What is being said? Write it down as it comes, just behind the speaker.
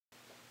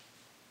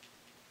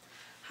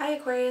Hi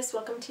Aquarius,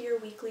 welcome to your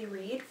weekly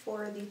read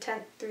for the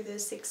 10th through the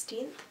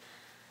 16th.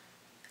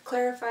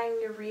 Clarifying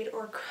your read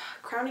or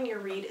crowning your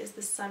read is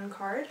the Sun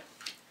card,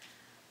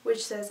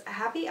 which says, a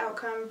happy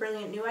outcome,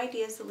 brilliant new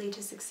ideas that lead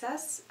to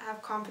success,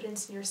 have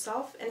confidence in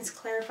yourself, and it's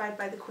clarified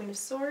by the Queen of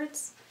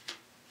Swords,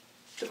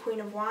 the Queen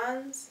of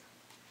Wands,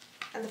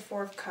 and the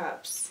Four of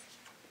Cups.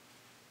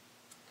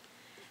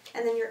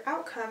 And then your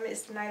outcome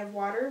is the Knight of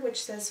Water,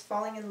 which says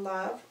falling in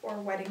love or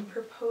wedding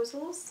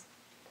proposals,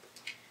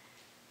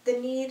 the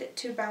need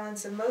to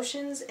balance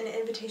emotions, and an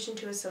invitation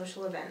to a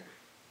social event.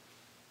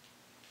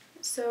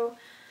 So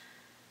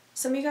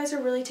some of you guys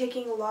are really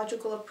taking a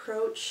logical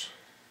approach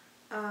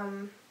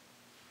to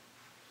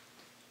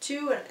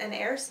an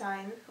air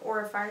sign, or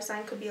a fire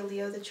sign, could be a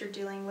Leo that you're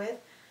dealing with.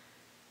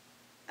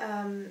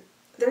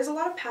 There's a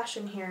lot of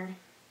passion here,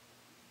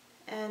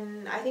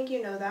 and I think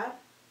you know that.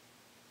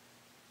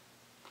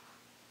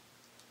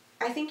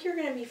 I think you're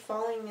going to be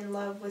falling in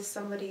love with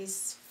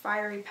somebody's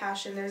fiery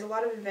passion. There's a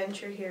lot of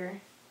adventure here.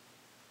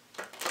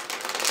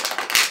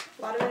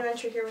 A lot of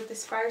adventure here with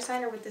this fire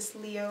sign or with this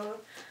Leo.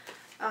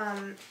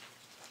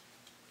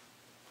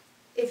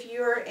 If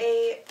you're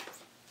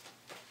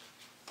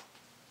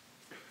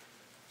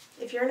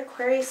an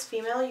Aquarius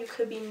female, you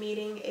could be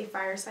meeting a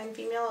fire sign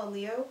female, a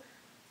Leo.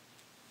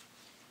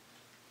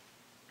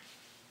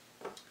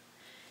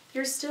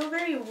 You're still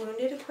very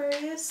wounded,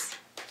 Aquarius,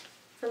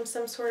 from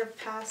some sort of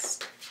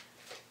past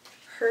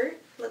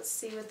hurt. Let's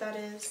see what that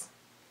is.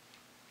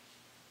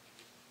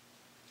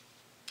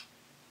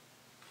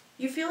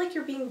 You feel like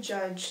you're being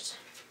judged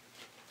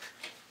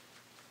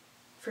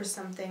for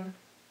something.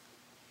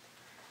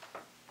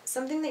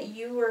 Something that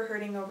you were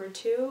hurting over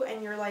too,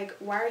 and you're like,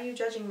 why are you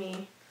judging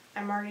me?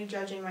 I'm already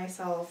judging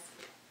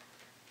myself.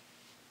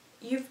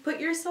 You've put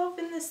yourself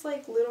in this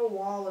like little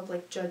wall of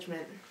like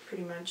judgment,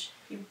 pretty much.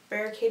 You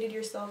barricaded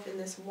yourself in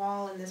this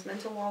wall, in this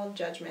mental wall of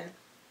judgment.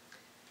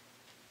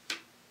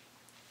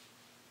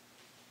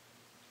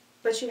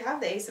 But you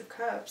have the Ace of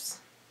Cups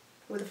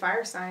with a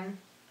fire sign.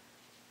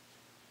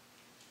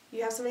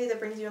 You have somebody that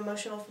brings you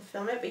emotional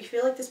fulfillment, but you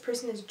feel like this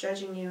person is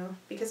judging you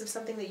because of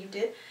something that you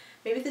did.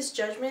 Maybe this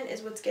judgment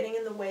is what's getting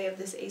in the way of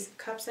this Ace of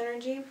Cups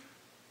energy.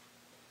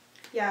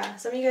 Yeah,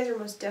 some of you guys are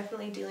most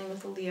definitely dealing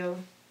with a Leo.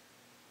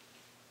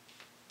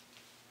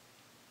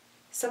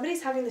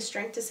 Somebody's having the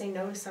strength to say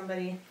no to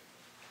somebody.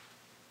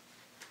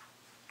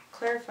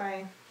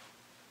 Clarify.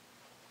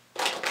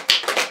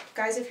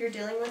 Guys, if you're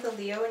dealing with a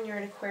Leo and you're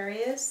an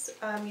Aquarius,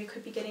 you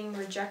could be getting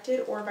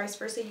rejected, or vice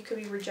versa, you could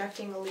be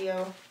rejecting a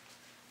Leo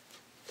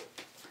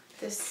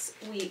this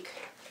week.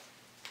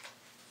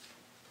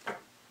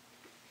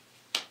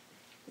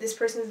 This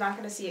person's not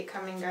going to see it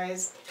coming,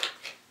 guys.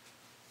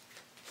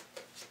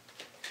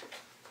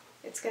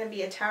 It's going to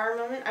be a Tower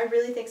moment. I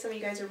really think some of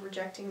you guys are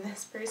rejecting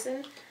this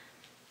person.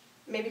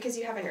 Maybe because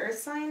you have an Earth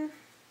sign,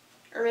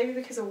 or maybe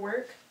because of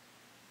work.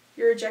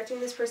 You're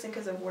rejecting this person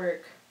because of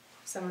work,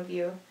 some of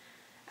you.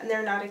 And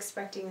they're not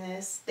expecting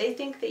this. They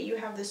think that you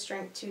have the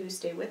strength to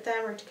stay with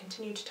them or to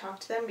continue to talk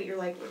to them, but you're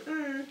like,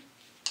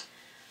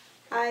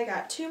 I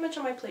got too much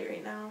on my plate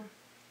right now.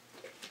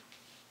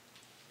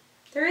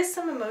 There is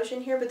some emotion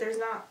here, but there's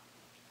not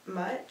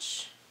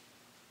much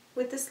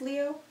with this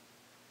Leo.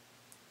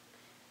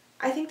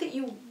 I think that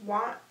you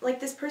want,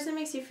 like, this person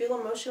makes you feel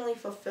emotionally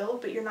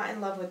fulfilled, but you're not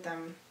in love with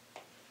them.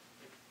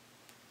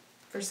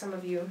 For some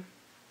of you.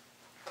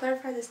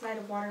 Clarify this Knight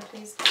of Water,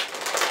 please.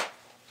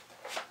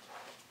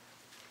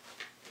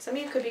 Some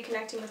of you could be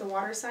connecting with a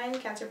water sign,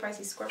 Cancer,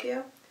 Pisces,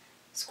 Scorpio.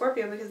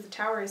 Scorpio, because the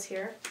Tower is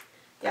here.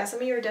 Yeah,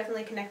 some of you are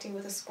definitely connecting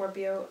with a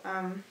Scorpio,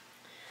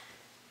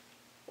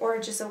 or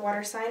just a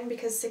water sign,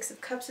 because Six of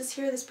Cups is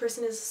here. This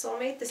person is a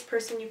soulmate. This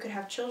person you could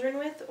have children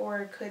with,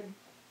 or could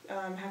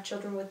have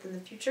children with in the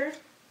future.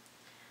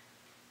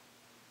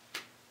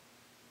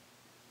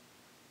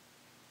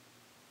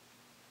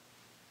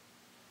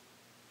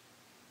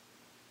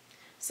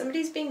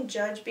 Somebody's being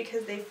judged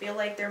because they feel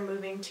like they're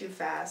moving too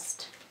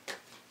fast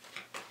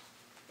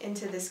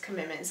into this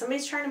commitment.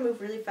 Somebody's trying to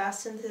move really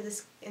fast into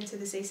this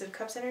Ace of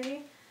Cups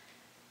energy.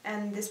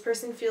 And this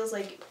person feels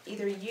like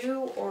either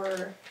you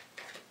or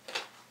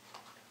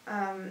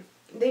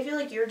they feel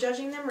like you're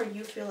judging them, or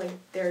you feel like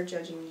they're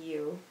judging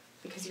you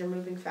because you're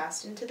moving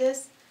fast into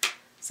this.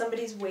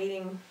 Somebody's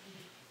waiting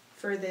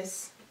for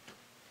this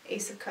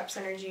Ace of Cups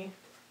energy.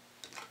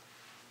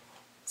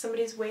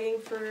 Somebody's waiting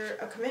for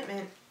a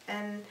commitment,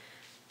 and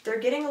they're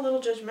getting a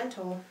little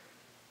judgmental.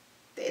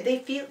 They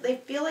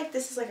feel like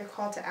this is like a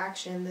call to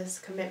action, this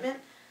commitment.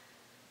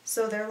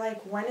 So they're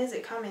like, when is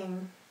it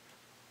coming?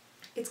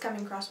 It's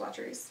coming,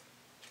 cross-watchers.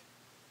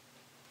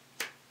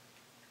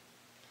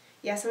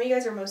 Yeah, some of you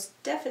guys are most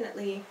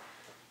definitely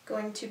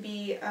going to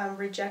be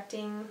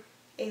rejecting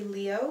a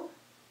Leo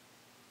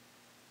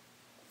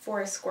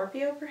for a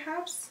Scorpio,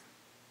 perhaps.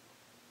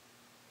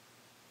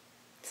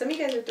 Some of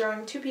you guys are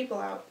throwing two people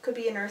out. Could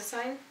be an Earth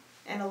sign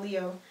and a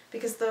Leo,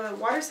 because the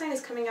water sign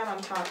is coming out on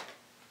top.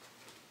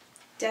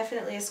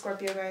 Definitely a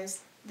Scorpio,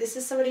 guys. This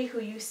is somebody who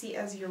you see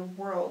as your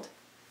world.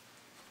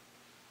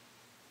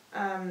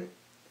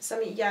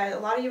 a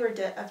lot of you are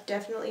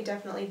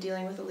definitely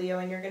dealing with a Leo,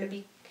 and you're going to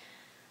be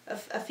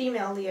a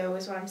female Leo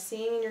is what I'm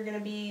seeing, and you're going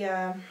to be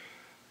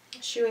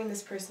shooing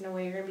this person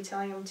away. You're going to be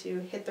telling them to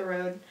hit the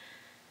road.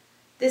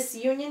 This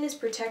union is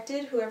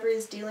protected, whoever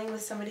is dealing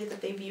with somebody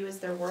that they view as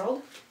their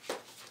world.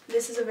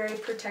 This is a very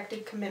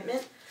protected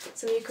commitment.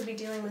 Some of you could be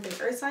dealing with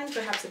an earth sign,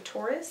 perhaps a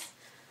Taurus,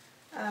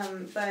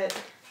 but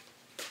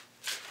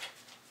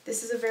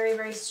this is a very,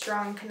 very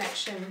strong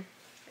connection,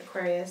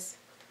 Aquarius.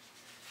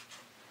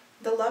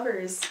 The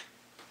Lovers,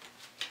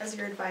 as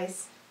your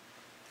advice.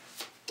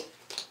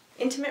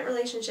 Intimate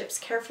relationships,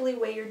 carefully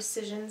weigh your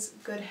decisions,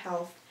 good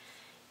health.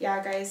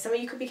 Yeah, guys, some of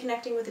you could be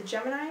connecting with a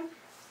Gemini,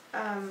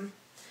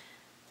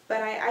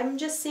 but I'm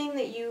just seeing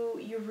that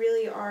you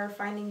really are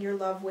finding your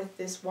love with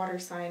this water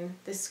sign,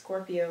 this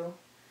Scorpio.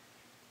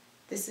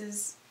 This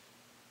is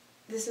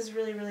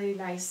really, really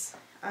nice.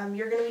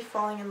 You're going to be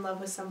falling in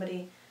love with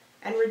somebody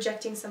and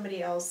rejecting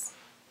somebody else.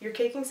 You're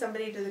kicking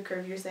somebody to the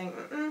curb. You're saying,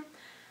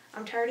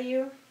 I'm tired of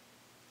you.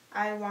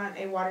 I want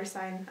a water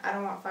sign. I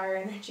don't want fire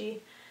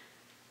energy.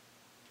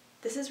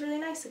 This is really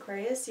nice,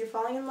 Aquarius. You're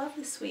falling in love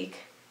this week.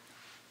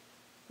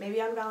 Maybe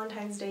on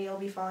Valentine's Day you'll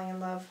be falling in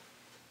love.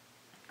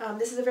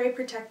 This is a very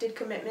protected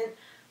commitment.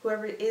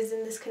 Whoever is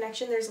in this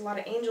connection, there's a lot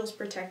of angels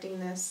protecting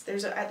this.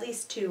 There's at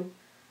least 2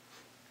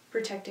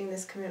 protecting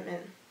this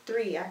commitment.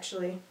 3,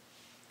 actually.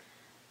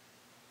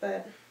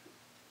 But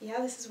yeah,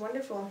 this is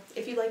wonderful.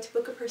 If you'd like to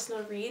book a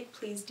personal read,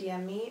 please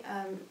DM me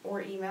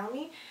or email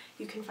me.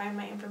 You can find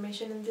my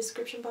information in the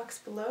description box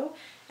below.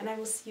 And I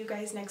will see you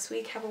guys next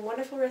week. Have a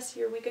wonderful rest of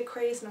your week,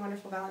 Aquarius, and a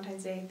wonderful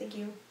Valentine's Day. Thank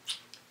you.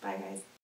 Bye, guys.